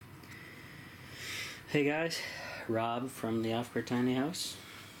Hey guys, Rob from the Off-Grid Tiny House.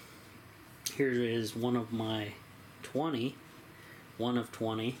 Here is one of my 20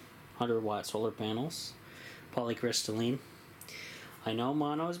 100-watt solar panels, polycrystalline. I know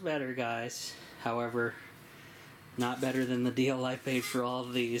mono is better, guys. However, not better than the deal I paid for all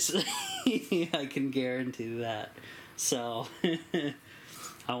of these. I can guarantee that. So,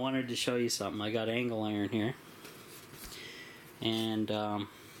 I wanted to show you something. I got angle iron here. And,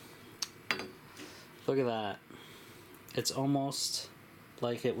 look at that. It's almost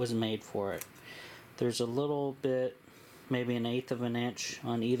like it was made for it. There's a little bit, maybe 1/8 of an inch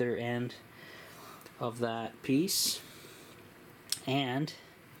on either end of that piece. And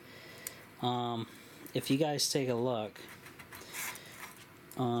if you guys take a look,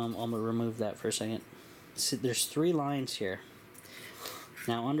 I'm going to remove that for a second. See, there's 3 lines here.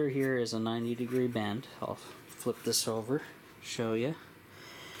 Now under here is a 90-degree bend. I'll flip this over, show you.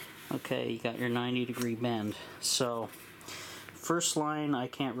 Okay, you got your 90-degree bend. So, first line I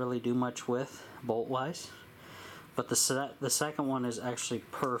can't really do much with, bolt-wise. But the second one is actually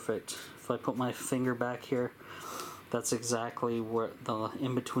perfect. If I put my finger back here, that's exactly where the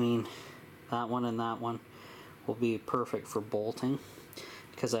in between that one and that one will be perfect for bolting,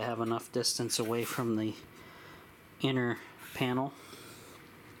 because I have enough distance away from the inner panel,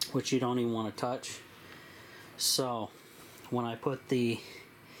 which you don't even want to touch. So, when I put the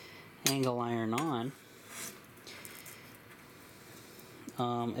angle iron on,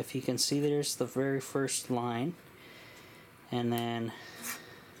 if you can see, there's the very first line, and then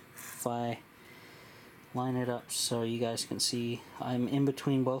if I line it up so you guys can see, I'm in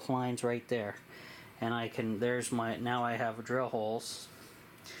between both lines right there, and I can, there's my, now I have drill holes,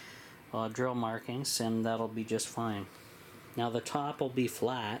 drill markings, and that'll be just fine. Now the top will be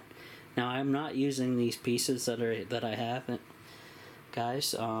flat. Now I'm not using these pieces that I have,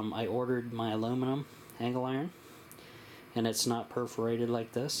 guys. I ordered my aluminum angle iron, and it's not perforated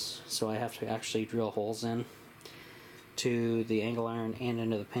like this, so I have to actually drill holes in to the angle iron and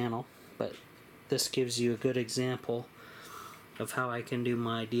into the panel. But this gives you a good example of how I can do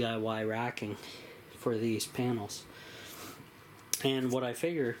my DIY racking for these panels. And what I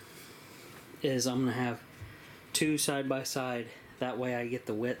figure is I'm going to have 2 side by side. That way I get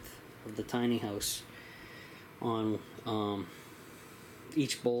the width of the tiny house on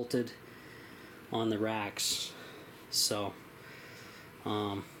each bolted on the racks. So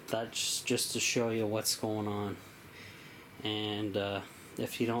that's just to show you what's going on. And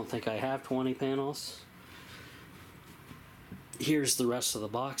if you don't think I have 20 panels, here's the rest of the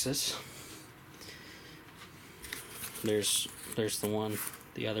boxes. There's the one,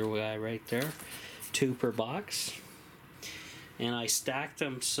 the other guy right there, 2 per box. And I stacked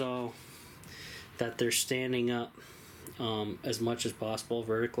them so that they're standing up as much as possible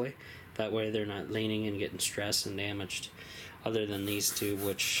vertically. That way they're not leaning and getting stressed and damaged. Other than these 2,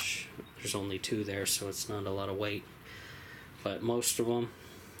 which there's only 2 there, so it's not a lot of weight. But most of them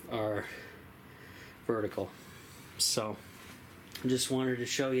are vertical. So I just wanted to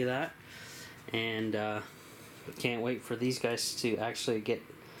show you that, and can't wait for these guys to actually get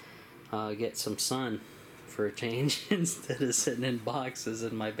some sun for a change instead of sitting in boxes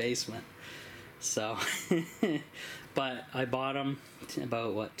in my basement. So, but I bought them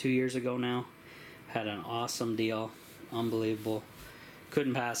about 2 years ago now. Had an awesome deal, unbelievable.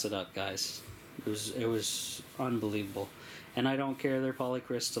 Couldn't pass it up, guys. It was unbelievable. And I don't care they're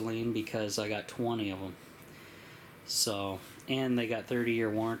polycrystalline because I got 20 of them. So, and they got 30-year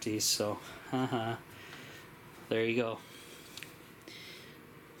warranties. So, there you go.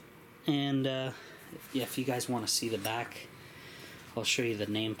 And yeah, if you guys want to see the back, I'll show you the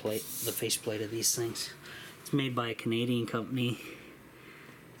nameplate, the faceplate of these things. It's made by a Canadian company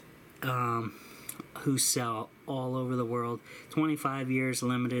who sell all over the world. 25 years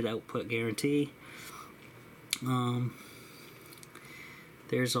limited output guarantee.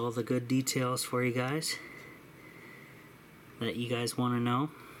 There's all the good details for you guys that you guys want to know.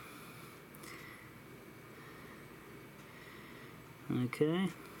 Okay.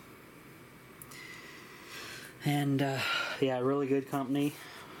 And yeah, really good company.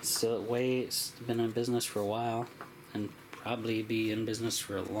 It's been in business for a while, and probably be in business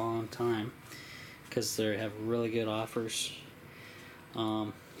for a long time, because they have really good offers.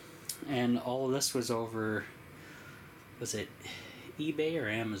 And all of this was over, was it eBay or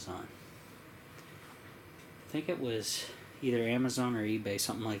Amazon? I think it was either Amazon or eBay,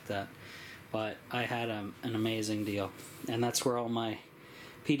 something like that. But I had an amazing deal, and that's where all my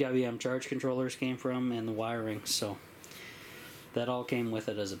PWM charge controllers came from, and the wiring, so that all came with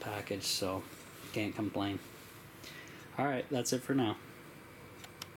it as a package, so can't complain. Alright, that's it for now.